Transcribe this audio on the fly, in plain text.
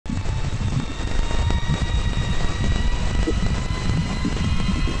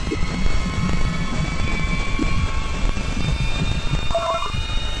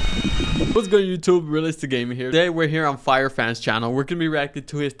What's going on YouTube? Realistic Gaming here. Today we're here on Firefans channel. We're gonna be reacting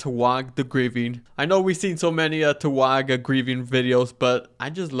to his TAWOG the Grieving. I know we've seen so many TAWOG Grieving videos, but I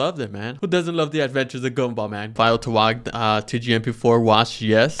just loved it, man. Who doesn't love the adventures of Gumball, man? File TAWOG TGMP4 watch,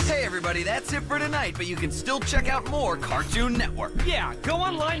 yes. Hey everybody, that's it for tonight, but you can still check out more Cartoon Network. Yeah, go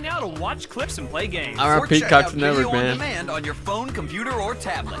online now to watch clips and play games. Our Or Pete check Cartoon out Network, video on man. demand on your phone, computer, or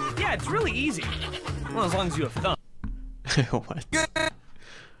tablet. Yeah, it's really easy. Well, as long as you have thumb. What?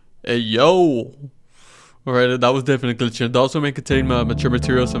 Hey, yo. Alright, that was definitely glitching. It also may contain mature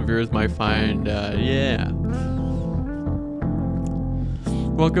material some viewers might find, yeah.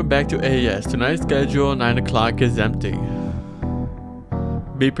 Welcome back to AES. Tonight's schedule, 9 o'clock, is empty.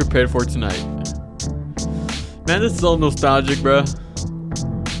 Be prepared for tonight. Man, this is all nostalgic, bruh.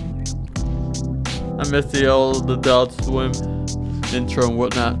 I miss the old Adult Swim intro and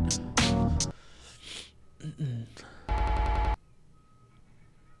whatnot.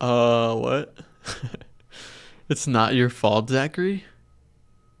 What? It's not your fault, Zachary?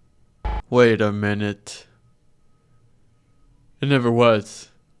 Wait a minute. It never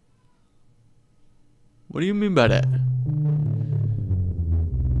was. What do you mean by that?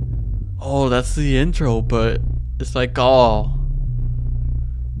 Oh, that's the intro, but it's like all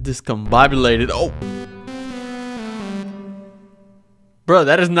discombobulated. Oh! Bro,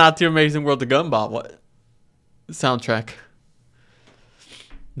 that is not the Amazing World of Gumball. What? Soundtrack.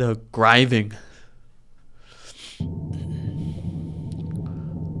 The Griving.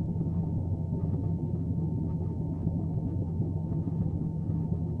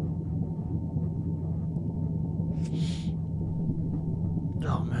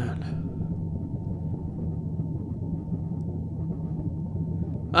 Oh man.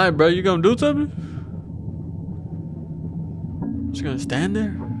 Alright, bro, you gonna do something? Just gonna stand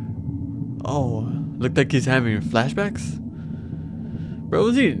there? Oh, looked like he's having flashbacks. Bro,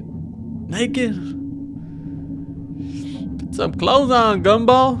 is he naked? Put some clothes on,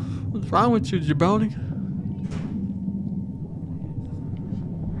 Gumball. What's wrong with you, jabroni?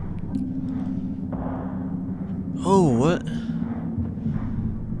 Oh, what?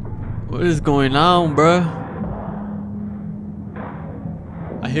 What is going on, bruh?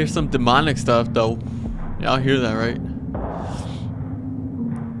 I hear some demonic stuff, though. Y'all hear that, right?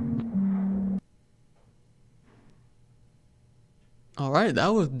 Alright, that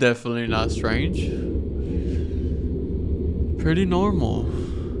was definitely not strange. Pretty normal.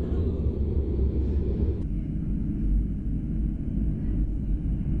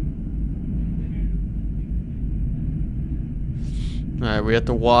 Alright, we at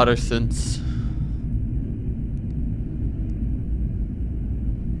the water since.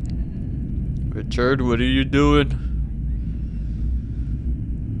 Richard, what are you doing?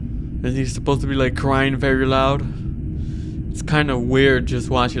 Is he supposed to be like crying very loud? It's kind of weird just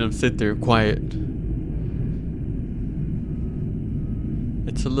watching him sit there quiet.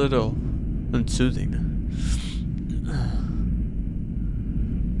 It's a little unsoothing.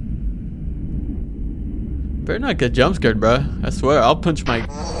 Better not get jump scared, bruh. I swear, I'll punch my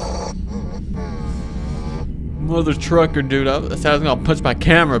mother trucker, dude. I was gonna punch my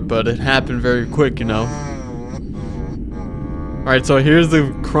camera, but it happened very quick, you know. Alright, so here's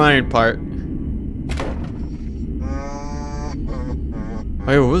the crying part.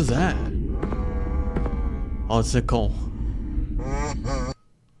 Wait, what was that? Oh, it's Nicole.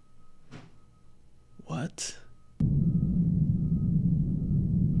 What?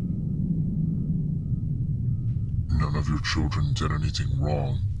 None of your children did anything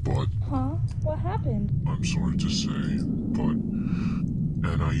wrong, but... Huh? What happened? I'm sorry to say, but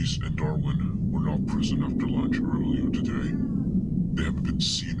Anais and Darwin were not present after lunch earlier today. They haven't been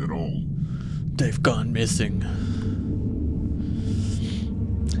seen at all. They've gone missing.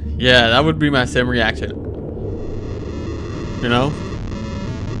 Yeah, that would be my same reaction. You know?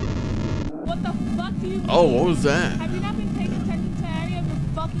 What the fuck do you Oh, what was that? Have you not been paying attention to any of your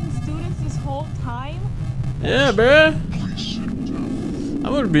fucking students this whole time? Yeah, bruh. Please sit down. I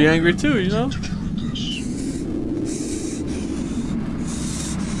would be angry too, you know? To do with this.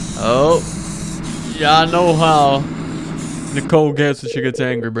 Oh. Yeah, I know how Nicole gets when she gets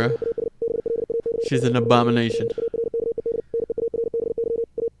angry, bruh. She's an abomination.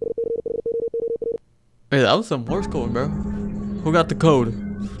 Hey, that was some Morse code, bro. Who got the code?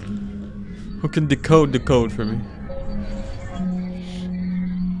 Who can decode the code for me?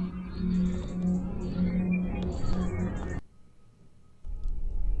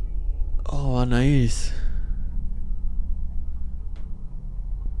 Oh, nice.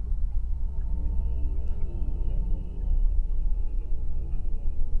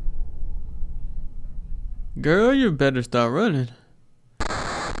 Girl, you better start running.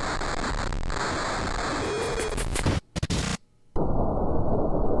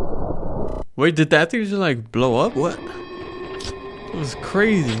 Wait, did that thing just like blow up? What? It was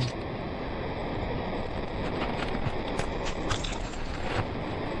crazy.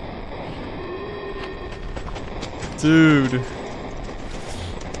 Dude.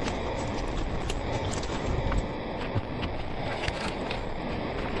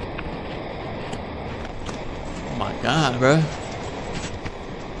 Oh my god, bro.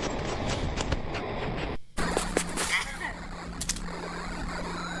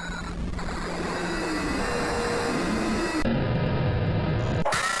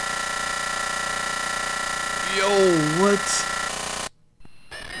 Yo, what?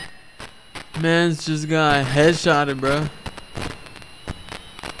 Man's just got headshotted, bro.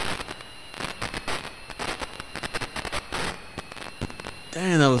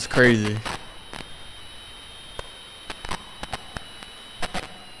 Damn, that was crazy.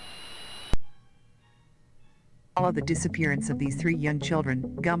 Follow the disappearance of these 3 young children,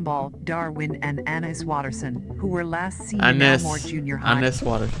 Gumball, Darwin, and Annis Watterson, who were last seen in Elmore Junior High. Annis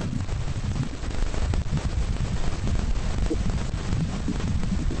Watterson.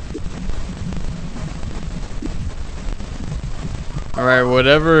 Alright,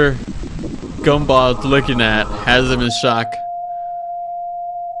 whatever Gumball's looking at has him in shock.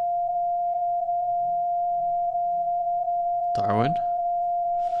 Darwin?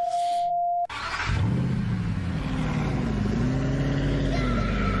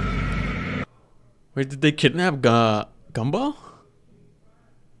 Wait, did they kidnap Gumball?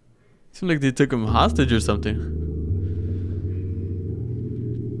 Seemed like they took him hostage or something.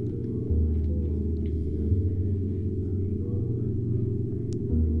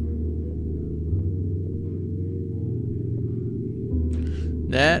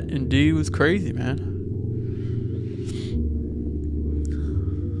 That indeed was crazy, man.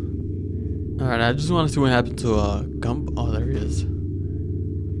 Alright, I just want to see what happened to Gumball. Oh, there he is.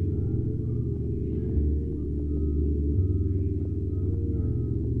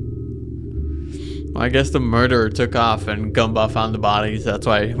 Well, I guess the murderer took off and Gumball found the bodies. That's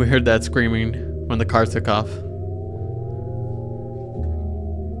why we heard that screaming when the car took off.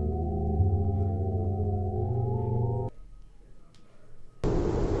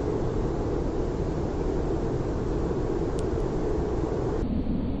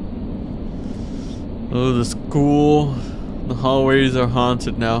 Oh, the school, the hallways are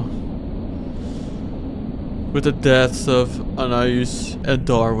haunted now. With the deaths of Anais and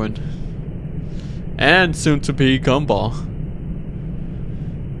Darwin. And soon to be Gumball.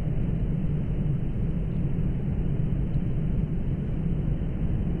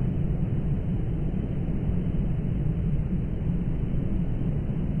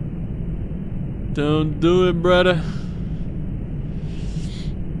 Don't do it, brother.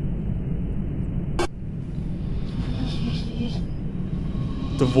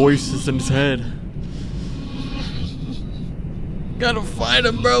 The voices in his head. Gotta fight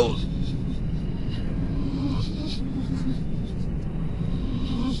him, bro.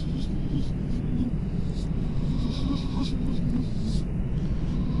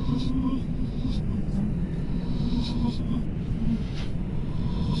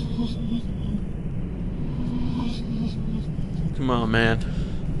 Come on, man.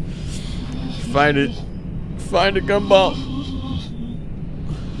 Fight it. Find a Gumball.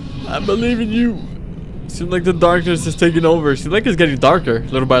 I believe in you. Seems like the darkness is taking over. Seems like it's getting darker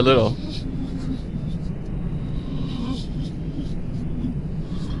little by little.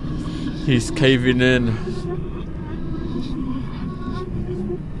 He's caving in.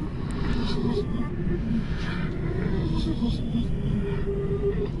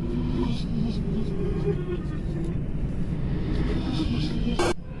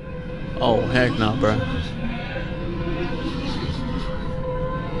 Oh, heck no, bro.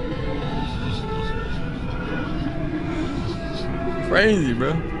 Crazy,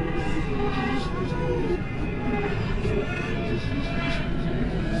 bro.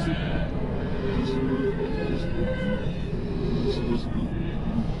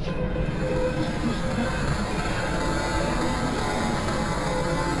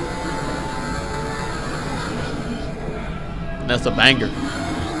 That's a banger.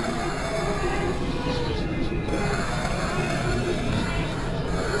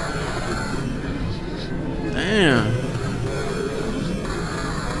 Damn.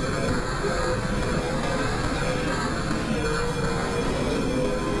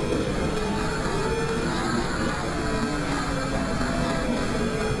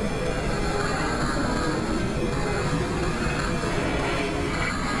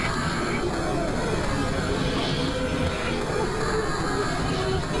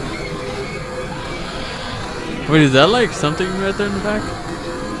 Wait, is that like something right there in the back?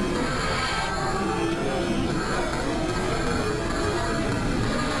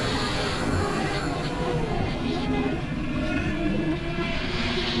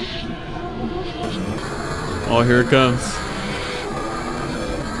 Oh, here it comes.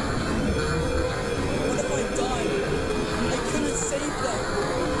 What have I done? I couldn't save them.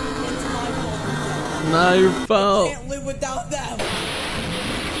 It's my fault. Not your I fault. can't live without them.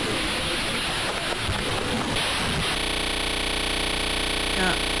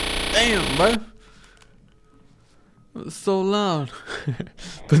 God damn, bro. It was so loud.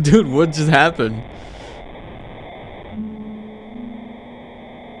 But dude, what just happened?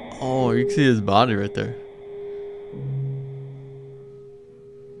 Oh, you can see his body right there.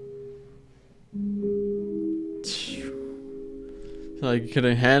 Like you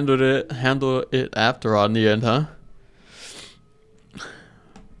couldn't handle it after all in the end, huh?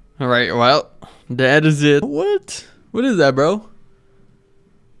 Alright, well, that is it. What? What is that, bro?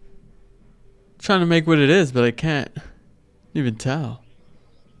 Trying to make what it is, but I can't even tell.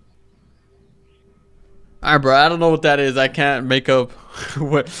 Alright, bro, I don't know what that is. I can't make up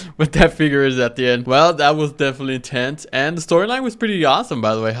what that figure is at the end. Well, that was definitely intense, and the storyline was pretty awesome,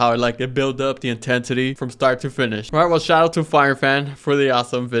 by the way, how it built up the intensity from start to finish. Alright, well, shout out to FireFan for the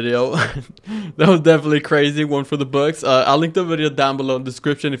awesome video. That was definitely crazy, one for the books. I'll link the video down below in the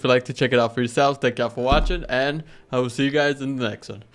description if you'd like to check it out for yourselves. Thank y'all for watching, and I will see you guys in the next one.